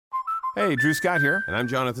Hey, Drew Scott here, and I'm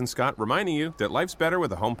Jonathan Scott, reminding you that life's better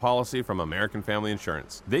with a home policy from American Family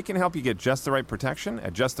Insurance. They can help you get just the right protection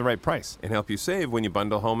at just the right price and help you save when you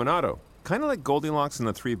bundle home and auto. Kind of like Goldilocks and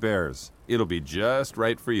the Three Bears. It'll be just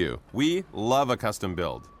right for you. We love a custom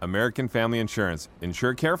build. American Family Insurance.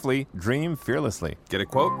 Insure carefully, dream fearlessly. Get a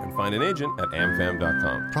quote and find an agent at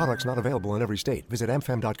amfam.com. Products not available in every state. Visit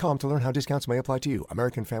amfam.com to learn how discounts may apply to you.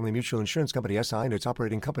 American Family Mutual Insurance Company, SI, and its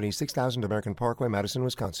operating company, 6000 American Parkway, Madison,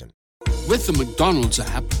 Wisconsin. With the McDonald's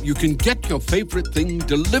app, you can get your favorite thing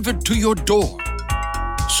delivered to your door.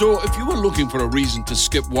 So if you were looking for a reason to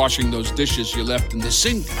skip washing those dishes you left in the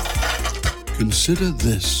sink, consider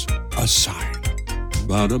this a sign.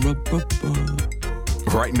 Ba-da-ba-ba-ba.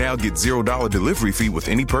 Right now, get $0 delivery fee with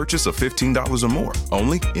any purchase of $15 or more,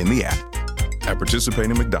 only in the app. At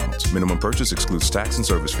participating McDonald's, minimum purchase excludes tax and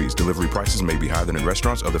service fees. Delivery prices may be higher than in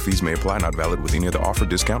restaurants. Other fees may apply, not valid with any other offer,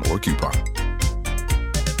 discount, or coupon.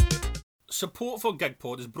 Support for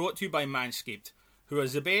Gigpod is brought to you by Manscaped, who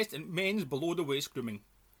is the best in men's below-the-waist grooming.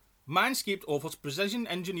 Manscaped offers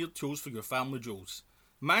precision-engineered tools for your family jewels.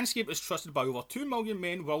 Manscaped is trusted by over 2 million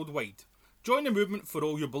men worldwide. Join the movement for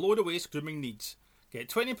all your below-the-waist grooming needs. Get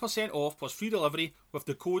 20% off plus free delivery with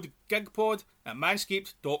the code GIGPOD at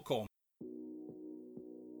manscaped.com.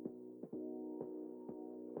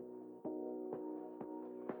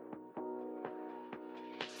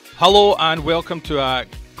 Hello and welcome to a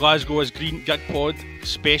Glasgow's Green Gigpod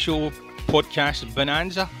special podcast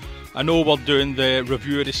bonanza. I know we're doing the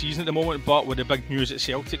review of the season at the moment, but with the big news at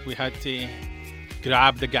Celtic, we had to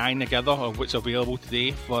grab the gang together of what's available today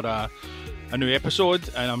for a new episode.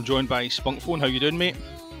 And I'm joined by Spunkphone. How you doing, mate?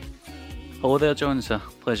 Hello there, John. It's a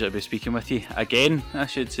pleasure to be speaking with you again, I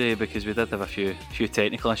should say, because we did have a few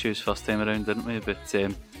technical issues first time around, didn't we? But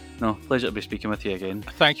no, pleasure to be speaking with you again.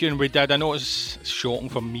 Thank you, and we did. I know it's shocking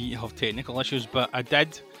for me to have technical issues, but I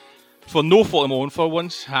did, for no fault of my own for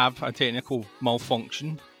once, have a technical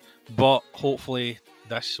malfunction. But hopefully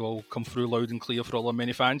this will come through loud and clear for all our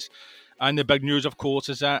many fans. And the big news, of course,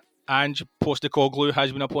 is that Ange Postecoglou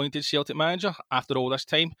has been appointed Celtic manager after all this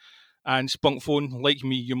time. And Spunkphone, like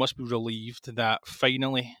me, you must be relieved that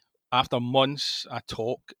finally, after months of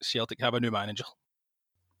talk, Celtic have a new manager.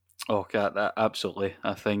 Oh, God, absolutely.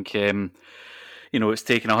 I think, it's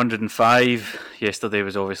taken 105. Yesterday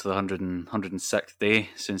was obviously the 106th day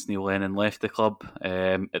since Neil Lennon left the club.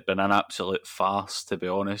 It'd been an absolute farce, to be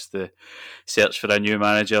honest. The search for a new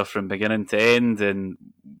manager from beginning to end. And,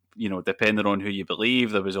 depending on who you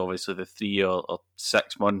believe, there was obviously the 3 or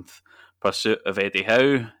 6 month pursuit of Eddie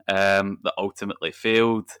Howe that ultimately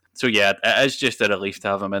failed. So yeah, it is just a relief to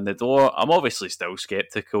have him in the door. I'm obviously still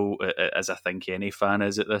sceptical, as I think any fan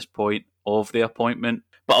is at this point, of the appointment.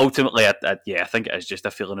 But ultimately, I think it is just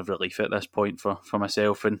a feeling of relief at this point for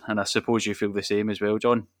myself, and I suppose you feel the same as well,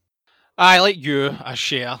 John. I, like you, I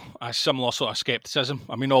share a similar sort of scepticism.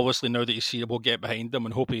 I mean, obviously now that you see it, we'll get behind them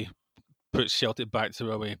and hope he puts Celtic back to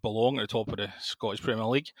where we belong at the top of the Scottish Premier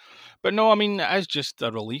League. But no, I mean, it is just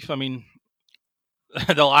a relief. I mean,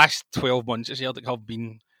 the last 12 months at Celtic have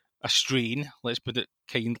been a strain, let's put it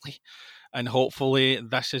kindly. And hopefully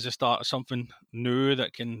this is the start of something new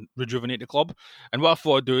that can rejuvenate the club. And what I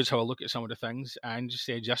thought I'd do is have a look at some of the things Ange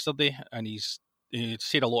said yesterday. And he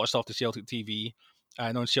said a lot of stuff to Celtic TV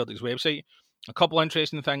and on Celtic's website. A couple of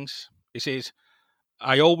interesting things. He says,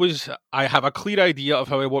 I have a clear idea of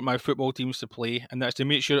how I want my football teams to play, and that's to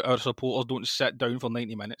make sure our supporters don't sit down for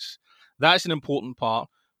 90 minutes. That's an important part,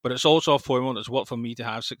 but it's also a formula that's worked for me to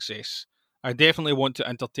have success. I definitely want to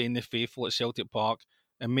entertain the faithful at Celtic Park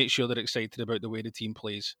and make sure they're excited about the way the team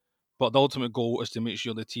plays. But the ultimate goal is to make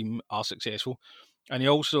sure the team are successful. And he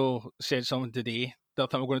also said something today that I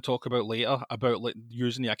think we're going to talk about later, about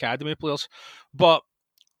using the academy players. But,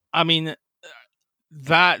 I mean,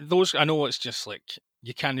 I know it's just like,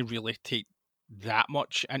 you can't really read that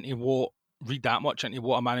much into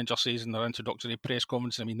what a manager says in their introductory press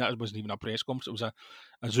conference. I mean, that wasn't even a press conference, it was a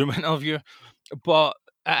Zoom interview. But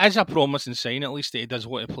it is a promising sign, at least, that he does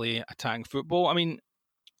want to play attacking football. I mean,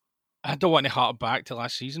 I don't want to hark back to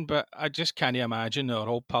last season, but I just can't imagine our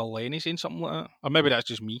old pal Lenny saying something like that. Or maybe that's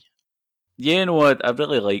just me. Yeah, no, I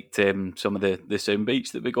really liked some of the sound bites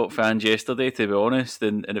that we got fans yesterday, to be honest,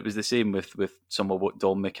 and it was the same with some of what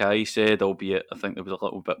Don Mackay said, albeit I think there was a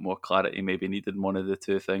little bit more clarity maybe needed in one of the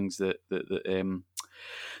two things that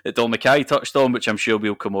Don Mackay touched on, which I'm sure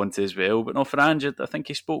we'll come on to as well. But no, for Ange, I think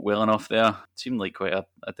he spoke well enough there. Seemed like quite a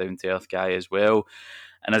down-to-earth guy as well.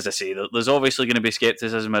 And as I say, there's obviously going to be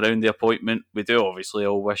scepticism around the appointment. We do obviously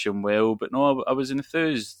all wish him well, but no, I was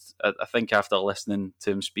enthused. I think after listening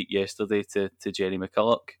to him speak yesterday to Jerry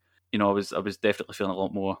McCulloch, I was definitely feeling a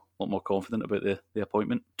lot more confident about the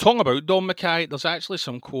appointment. Talking about Dom Mackay, there's actually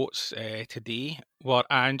some quotes today where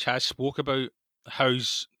Ange has spoke about how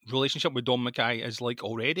his relationship with Dom Mackay is like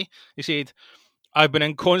already. He said, "I've been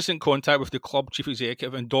in constant contact with the club chief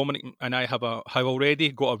executive, and Dominic and I have already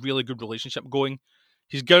got a really good relationship going.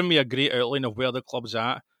 He's given me a great outline of where the club's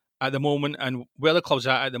at the moment, and where the club's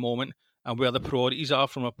at the moment, and where the priorities are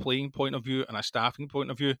from a playing point of view and a staffing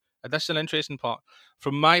point of view. And this is an interesting part.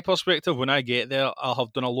 From my perspective, when I get there, I'll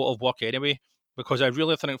have done a lot of work anyway, because I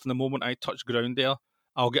really think from the moment I touch ground there,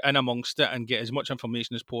 I'll get in amongst it and get as much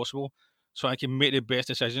information as possible so I can make the best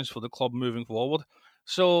decisions for the club moving forward."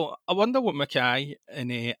 So I wonder what Mackay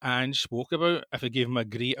and Ange spoke about, if he gave him a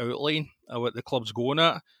great outline of what the club's going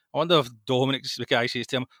at. I wonder if Dominic Mackay says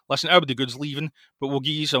to him, "Listen, everybody good's leaving, but we'll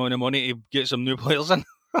give you some of the money to get some new players in."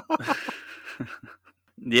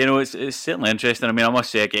 It's certainly interesting. I mean, I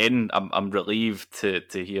must say again, I'm relieved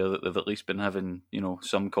to hear that they've at least been having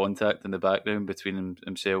some contact in the background between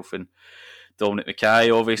himself and Dominic Mackay.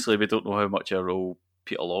 Obviously, we don't know how much a role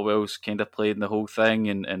Peter Lawwell's kind of played in the whole thing,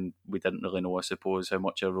 and we didn't really know, I suppose, how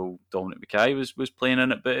much a role Dominic Mackay was playing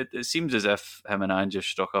in it. But it seems as if him and Ange have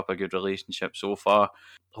struck up a good relationship so far.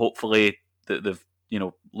 Hopefully, that they've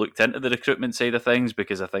looked into the recruitment side of things,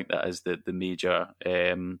 because I think that is the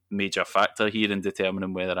major factor here in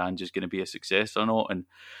determining whether Ange is going to be a success or not, and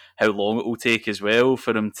how long it will take as well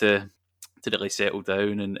for him to really settle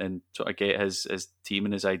down and sort of get his team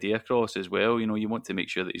and his idea across as well. You want to make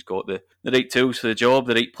sure that he's got the right tools for the job,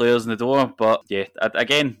 the right players in the door. But yeah,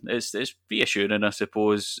 again, it's reassuring, I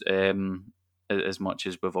suppose, as much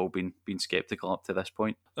as we've all been sceptical up to this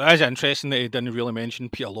point. It is interesting that he didn't really mention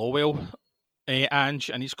Peter Lawwell, Ange,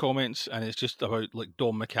 in his comments, and it's just about like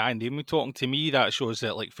Dom Mackay and Damien talking. To me, that shows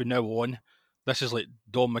that like from now on, this is like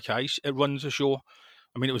Dom Mackay. It runs the show.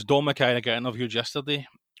 I mean, it was Dom Mackay I got interviewed yesterday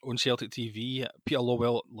on Celtic TV. Peter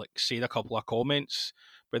Lawwell said a couple of comments,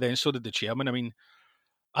 but then so did the chairman. I mean,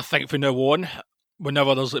 I think from now on,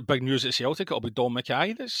 whenever there's big news at Celtic, it'll be Dom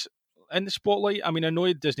Mackay that's in the spotlight. I mean, I know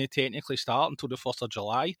it doesn't technically start until the 1st of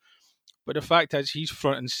July, but the fact is he's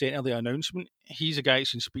front and centre of the announcement. He's the guy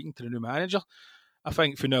that's been speaking to the new manager. I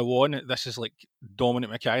think from now on, this is like Dominic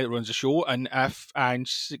Mackay that runs the show, and if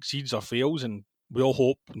Ange succeeds or fails, and we all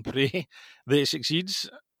hope and pray that it succeeds,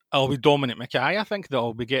 it'll be Dominic Mackay, I think,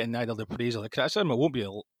 that'll be getting either the praise or the criticism. It won't be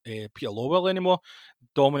Peter Lawwell anymore.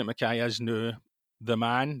 Dominic Mackay is now the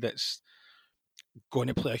man that's going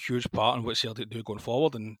to play a huge part in what Celtic do going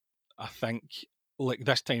forward. And I think, like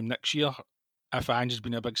this time next year, if Ange has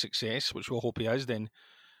been a big success, which we'll hope he is, then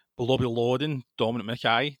we'll all be lauding Dominic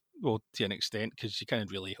Mackay, well, to an extent, because you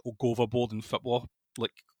can't really go overboard in football,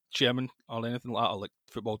 like chairman or anything like that, or like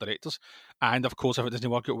football directors. And of course, if it doesn't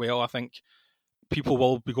work out well, I think people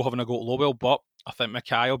will be having a go at Lowell, but I think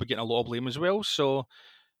Mackay will be getting a lot of blame as well. So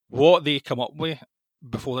what they come up with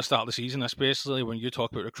before the start of the season, especially when you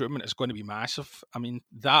talk about recruitment, is going to be massive. I mean,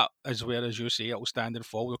 that is where, as you say, it will stand and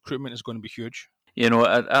fall. Recruitment is going to be huge. It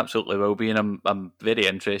absolutely will be, and I'm very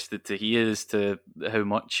interested to hear as to how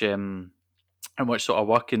much sort of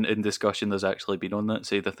work and discussion there's actually been on that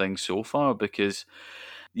side of things so far, because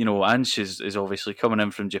Ange is obviously coming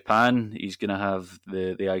in from Japan. He's going to have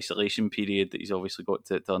the isolation period that he's obviously got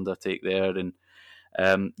to undertake there,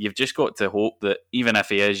 and you've just got to hope that even if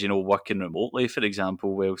he is, working remotely, for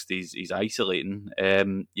example, whilst he's isolating,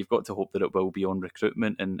 you've got to hope that it will be on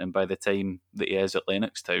recruitment, and by the time that he is at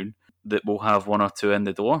Lennoxtown, that we'll have one or two in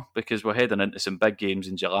the door, because we're heading into some big games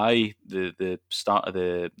in July, the start of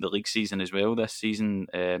the league season as well this season,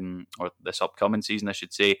 or this upcoming season, I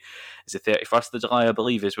should say, is the 31st of July, I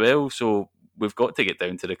believe, as well. So we've got to get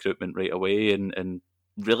down to recruitment right away, and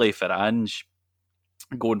really for Ange,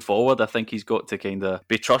 going forward, I think he's got to kind of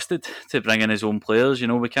be trusted to bring in his own players.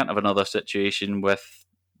 We can't have another situation with,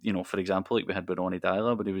 for example, like we had with Ronnie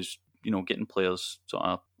Dyler, but he was, getting players sort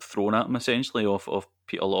of thrown at him essentially off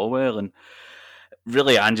Peter Lawwell. And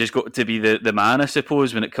really, Ange's got to be the man, I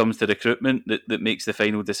suppose, when it comes to recruitment, that makes the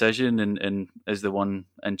final decision and is the one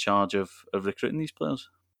in charge of recruiting these players.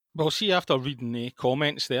 Well, see, after reading the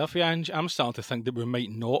comments there for Ange, I'm starting to think that we might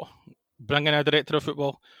not bring in a director of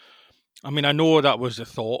football. I mean, I know that was the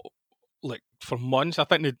thought, for months. I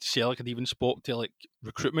think that Celtic had even spoke to,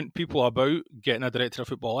 recruitment people about getting a director of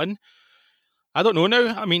football in. I don't know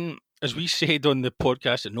now. I mean, as we said on the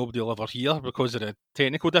podcast that nobody will ever hear because of the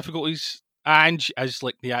technical difficulties, Ange is,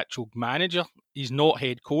 the actual manager. He's not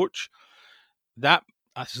head coach. That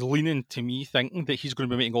is leaning to me thinking that he's going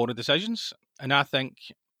to be making all the decisions. And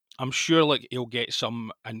I'm sure, he'll get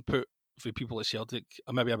some input for people at Celtic,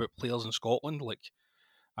 or maybe about players in Scotland,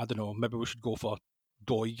 I don't know, maybe we should go for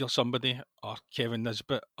Doig or somebody, or Kevin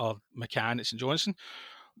Nisbet or McCann at St Johnstone.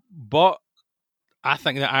 But I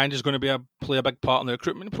think that Ange is going to play a big part in the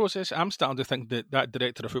recruitment process. I'm starting to think that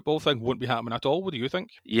director of football thing won't be happening at all. What do you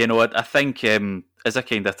think? You know, I think, as I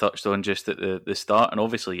kind of touched on just at the start, and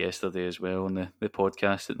obviously yesterday as well on the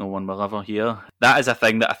podcast that no one will ever hear, that is a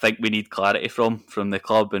thing that I think we need clarity from the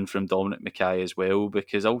club and from Dominic Mackay as well,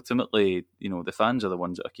 because ultimately, you know, the fans are the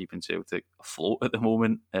ones that are keeping Celtic afloat at the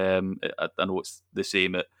moment. I know it's the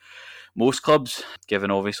same at most clubs,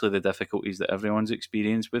 given obviously the difficulties that everyone's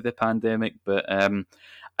experienced with the pandemic. But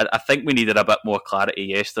I think we needed a bit more clarity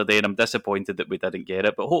yesterday, and I'm disappointed that we didn't get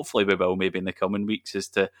it. But hopefully we will maybe in the coming weeks as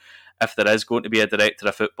to if there is going to be a director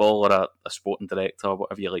of football or a sporting director or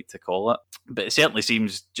whatever you like to call it. But it certainly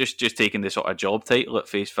seems, just taking the sort of job title at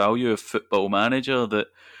face value of football manager, that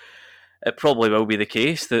it probably will be the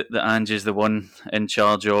case that Ange is the one in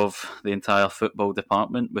charge of the entire football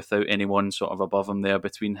department without anyone sort of above him there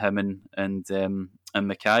between him and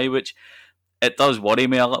Mackay, which it does worry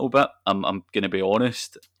me a little bit. I'm going to be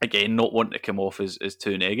honest. Again, not wanting to come off as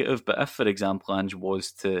too negative, but if, for example, Ange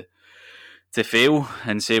was to fail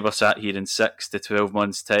and say we're sat here in 6 to 12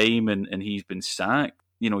 months' time and he's been sacked,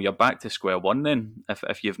 you know, you're back to square one then,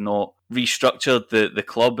 if you've not restructured the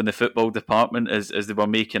club and the football department as they were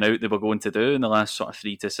making out they were going to do in the last sort of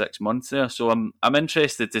 3 to 6 months there. So I'm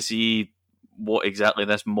interested to see what exactly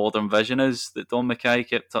this modern vision is that Don Mackay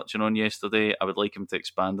kept touching on yesterday. I would like him to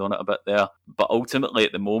expand on it a bit there. But ultimately,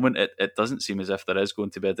 at the moment, it doesn't seem as if there is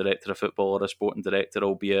going to be a director of football or a sporting director,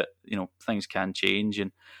 albeit, you know, things can change.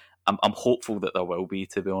 And I'm hopeful that there will be,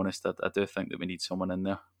 to be honest. I do think that we need someone in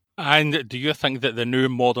there. And do you think that the new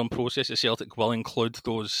modern process at Celtic will include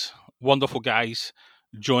those wonderful guys,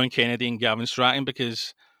 John Kennedy and Gavin Stratton?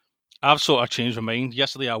 Because I've sort of changed my mind.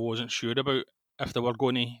 Yesterday I wasn't sure about if they were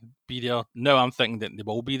going to be there. Now I'm thinking that they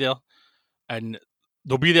will be there. And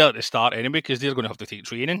they'll be there at the start anyway, because they're going to have to take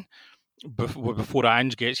training before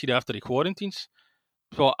Ange gets here after he quarantines.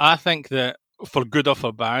 So I think that for good or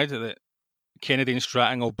for bad, that Kennedy and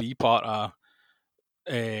Stratton will be part of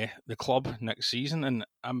the club next season, and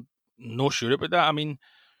I'm not sure about that. I mean,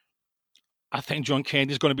 I think John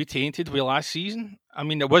Kennedy's going to be tainted with last season. I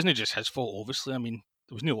mean, it wasn't just his fault, obviously. I mean,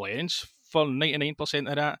 there was Neil Lennon's for 99%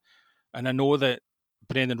 of that, and I know that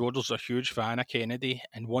Brendan Rodgers is a huge fan of Kennedy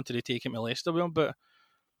and wanted to take him to Leicester with him, but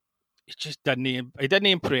he just didn't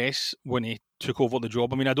impress when he took over the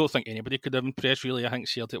job. I mean, I don't think anybody could have impressed, really. I think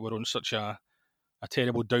Celtic were on such a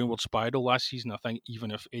terrible downward spiral last season. I think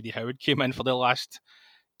even if Eddie Howard came in for the last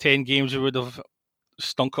 10 games, we would have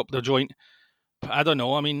stunk up the joint. But I don't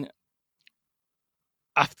know. I mean,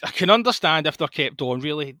 I can understand if they're kept on,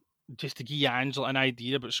 really, just to give Angela an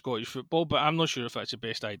idea about Scottish football, but I'm not sure if that's the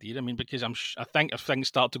best idea. I mean, because I think if things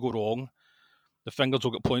start to go wrong, the fingers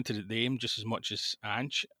will get pointed at them just as much as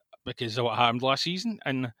because of what happened last season.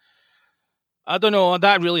 And I don't know,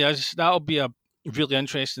 that'll be a really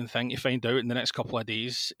interesting thing to find out in the next couple of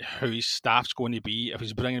days, how his staff's going to be, if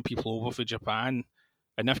he's bringing people over from Japan,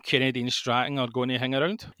 and if Kennedy and Stratton are going to hang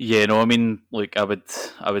around. Yeah, no, I mean, like, I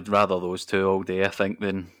would rather those two all day, I think,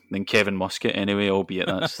 than Kevin Muscat anyway, albeit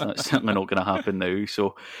that's certainly not going to happen now.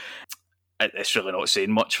 So it's really not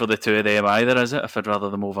saying much for the two of them either, is it? If I'd rather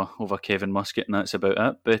them over Kevin Muscat, and that's about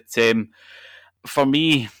it. But for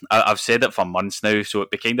me, I've said it for months now, so it'd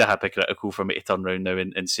be kind of hypocritical for me to turn around now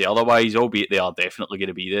and say otherwise, albeit they are definitely going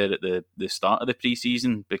to be there at the start of the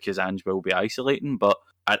pre-season because Ange will be isolating, but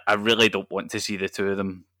I really don't want to see the two of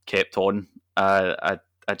them kept on. I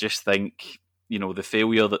just think, you know, the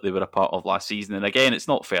failure that they were a part of last season, and again, it's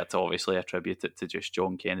not fair to obviously attribute it to just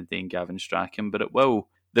John Kennedy and Gavin Strachan, but it will.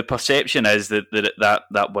 The perception is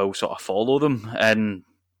that will sort of follow them, and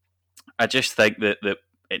I just think that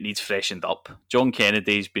it needs freshened up. John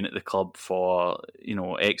Kennedy's been at the club for, you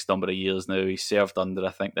know, X number of years now. He's served under,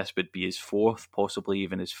 I think this would be his 4th, possibly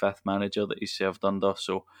even his 5th manager that he's served under.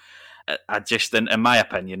 So I just, in my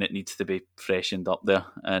opinion, it needs to be freshened up there.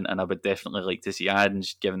 And I would definitely like to see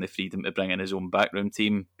Ange given the freedom to bring in his own backroom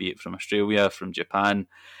team, be it from Australia, from Japan.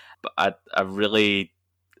 But I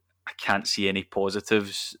can't see any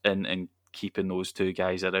positives in keeping those two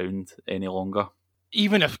guys around any longer.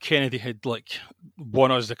 Even if Kennedy had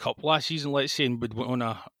won us the cup last season, let's say, and would went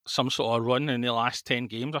on some sort of run in the last 10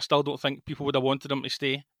 games, I still don't think people would have wanted him to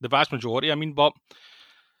stay. The vast majority, I mean, but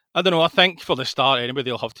I don't know. I think for the start, anyway,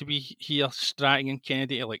 they'll have to be here, Stratton and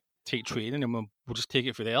Kennedy, to take training, and we'll just take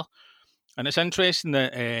it from there. And it's interesting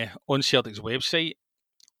that on Celtic's website,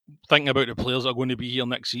 thinking about the players that are going to be here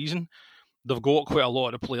next season, they've got quite a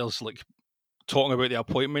lot of the players talking about the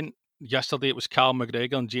appointment. Yesterday it was Carl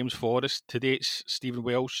McGregor and James Forrest. Today it's Stephen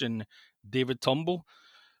Welsh and David Turnbull.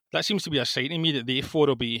 that seems to be a sign to me that they four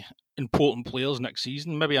will be important players next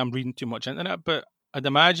season. Maybe I'm reading too much into that, but I'd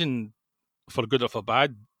imagine, for good or for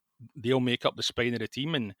bad, they'll make up the spine of the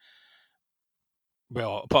team. And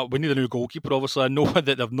well, but we need a new goalkeeper. Obviously, I know that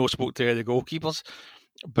they've no spoke to the goalkeepers,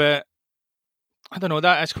 but I don't know.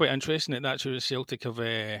 That is quite interesting. That's who Celtic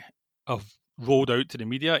have rolled out to the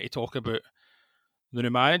media to talk about the new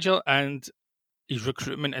manager, and his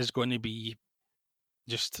recruitment is going to be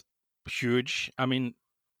just huge. I mean,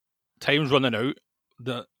 time's running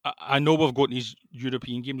out. I know we've got these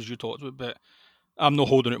European games you talked about, but I'm not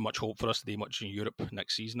holding out much hope for us to do much in Europe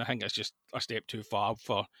next season. I think it's just a step too far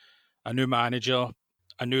for a new manager,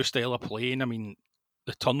 a new style of playing. I mean,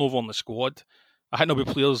 the turnover on the squad. I think there'll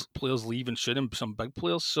be players leaving soon, and some big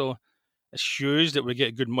players. So it's huge that we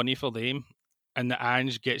get good money for them, and that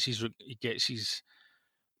Ange gets his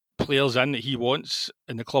players in that he wants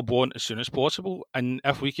and the club want as soon as possible. And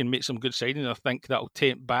if we can make some good signings, I think that'll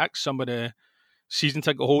take back some of the season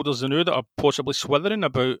ticket holders I know that are possibly swithering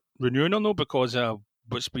about renewing or no because of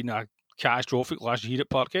what's been a catastrophic last year at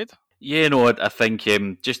Parkhead. Yeah, no, I think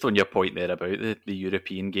just on your point there about the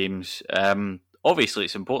European games, obviously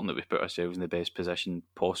it's important that we put ourselves in the best position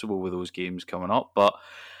possible with those games coming up, but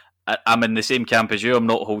I'm in the same camp as you. I'm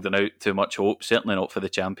not holding out too much hope, certainly not for the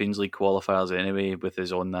Champions League qualifiers anyway, with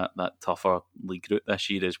us on that tougher league route this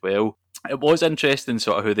year as well. It was interesting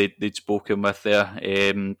sort of who they'd spoken with there.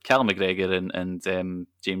 Callum McGregor and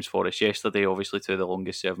James Forrest yesterday, obviously two of the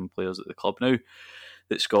longest serving players at the club now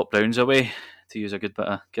that Scott Brown's away, to use a good bit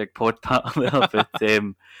of Gigpod pattern there.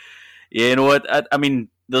 But yeah, no, I mean,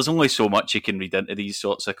 there's only so much you can read into these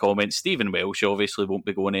sorts of comments. Stephen Welsh obviously won't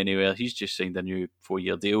be going anywhere. He's just signed a new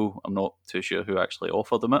 4-year deal. I'm not too sure who actually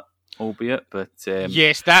offered him it, albeit. But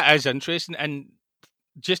yes, that is interesting. And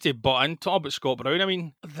just to butt in, talk about Scott Brown, I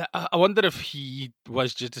mean, I wonder if he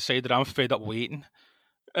was just decided, I'm fed up waiting,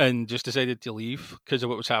 and just decided to leave because of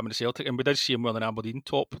what was happening to Celtic. And we did see him with an Aberdeen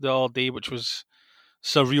top the other day, which was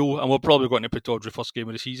surreal. And we're probably going to put Audrey first game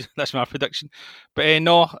of the season. That's my prediction. But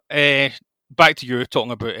back to you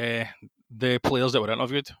talking about the players that were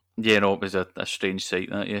interviewed. Yeah, no, it was a strange sight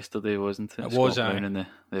that yesterday, wasn't it? It was. Scott Brown in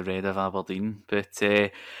the red of Aberdeen. But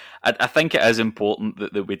I think it is important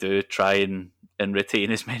that we do try and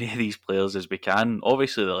retain as many of these players as we can.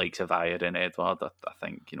 Obviously, the likes of Ayer and Edward, I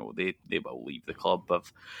think they will leave the club.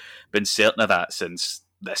 I've been certain of that since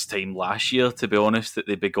this time last year, to be honest, that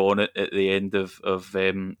they'd be gone at the end of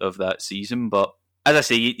that season. But as I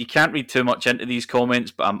say, you can't read too much into these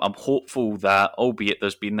comments, but I'm hopeful that, albeit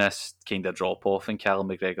there's been this kind of drop-off in Callum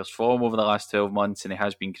McGregor's form over the last 12 months and he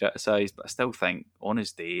has been criticised, but I still think on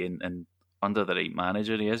his day and under the right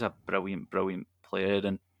manager, he is a brilliant, brilliant player.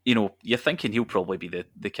 And, you're thinking he'll probably be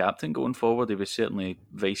the captain going forward. He was certainly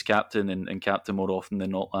vice-captain and captain more often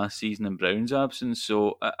than not last season in Brown's absence.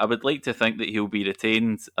 So I would like to think that he'll be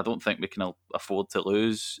retained. I don't think we can afford to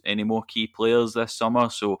lose any more key players this summer.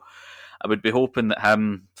 So I would be hoping that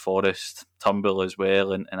him, Forrest, Turnbull as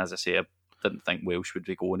well, and as I say, I didn't think Welsh would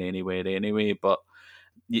be going anywhere anyway, but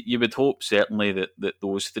you would hope certainly that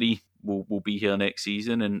those three will be here next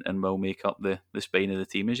season and will make up the spine of the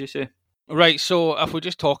team, as you say. Right, so if we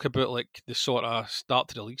just talk about like the sort of start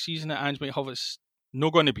to the league season that Ange might have, it's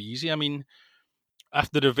not going to be easy. I mean, if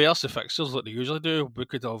they reverse the fixtures like they usually do, we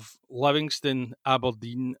could have Livingston,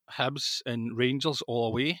 Aberdeen, Hibs and Rangers all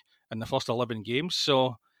away in the first 11 games,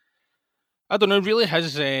 so I don't know, really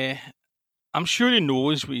I'm sure he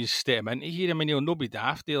knows what he's stepping into here. I mean, he'll not be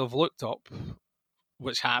daft. He'll have looked up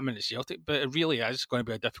what's happening at Celtic, but it really is going to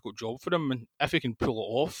be a difficult job for him. And if he can pull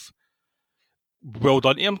it off, well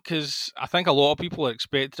done to him, because I think a lot of people are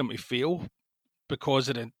expecting him to fail because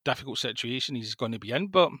of the difficult situation he's going to be in.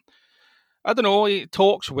 But I don't know, he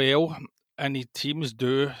talks well and his teams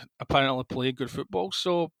do apparently play good football.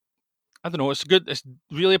 So I don't know, it's good. It's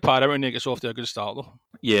really paramount when he gets off to a good start, though.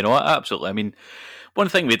 Yeah, no, absolutely. I mean, one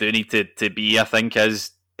thing we do need to be, I think,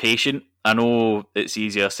 is patient. I know it's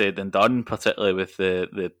easier said than done, particularly with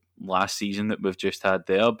the last season that we've just had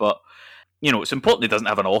there. But, it's important he doesn't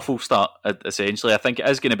have an awful start, essentially. I think it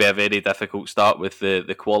is going to be a very difficult start with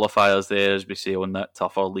the qualifiers there, as we say, on that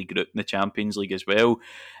tougher league route in the Champions League as well.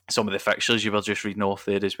 Some of the fixtures you were just reading off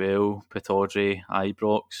there as well, Pittodrie,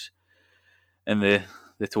 Ibrox, and the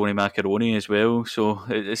Tony Macaroni as well. So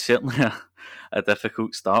it's certainly a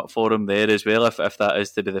difficult start for him there as well, if that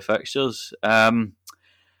is to be the fixtures.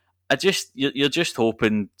 You're just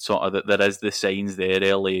hoping sort of that there is the signs there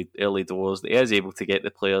early doors, that he is able to get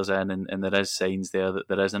the players in, and there is signs there that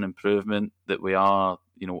there is an improvement, that we are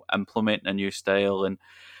implementing a new style, and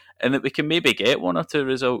that we can maybe get one or two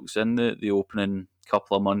results in the opening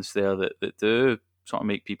couple of months there that do sort of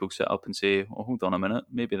make people sit up and say, "Oh, hold on a minute,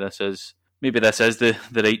 maybe this is the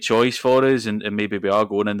right choice for us, and maybe we are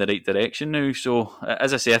going in the right direction now." So,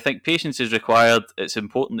 as I say, I think patience is required. It's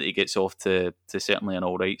important that he gets off to certainly an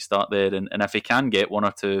all right start there, and if he can get one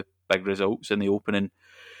or two big results in the opening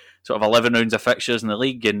sort of 11 rounds of fixtures in the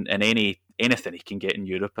league, and anything he can get in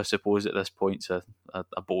Europe, I suppose at this point's a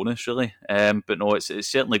bonus, really. But no, it's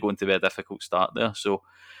certainly going to be a difficult start there. So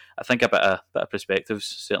I think a bit of perspective's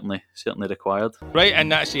certainly required. Right,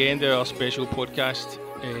 and that's the end of our special podcast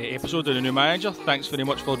episode of The New Manager. Thanks very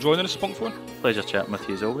much for joining us, Spunkphone. Pleasure chatting with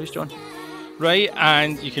you as always, John. Right,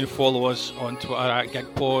 and you can follow us on Twitter at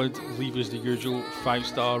Gigpod. Leave us the usual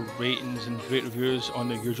 5-star ratings and great reviews on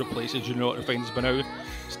the usual places you know what to find us by now.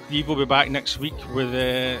 Steve will be back next week with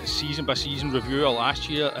a season-by-season review of last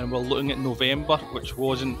year, and we're looking at November, which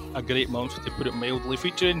wasn't a great month to put it mildly,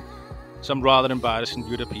 featuring some rather embarrassing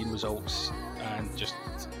European results and just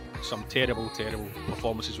some terrible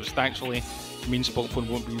performances, which thankfully me and Spunkphone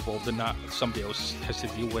won't be involved in that. Somebody else has to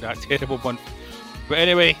deal with that terrible month. But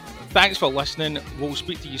anyway, thanks for listening. We'll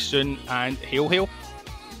speak to you soon, and hail, hail.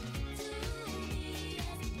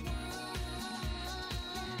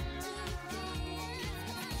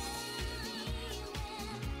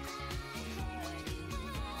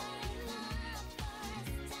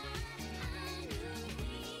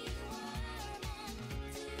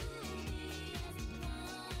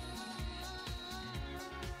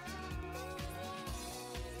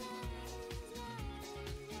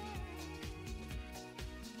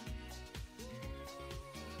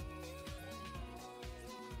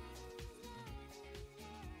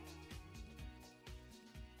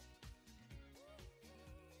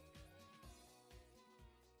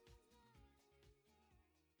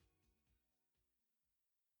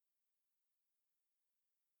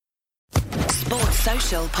 Sports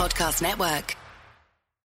Social Podcast Network.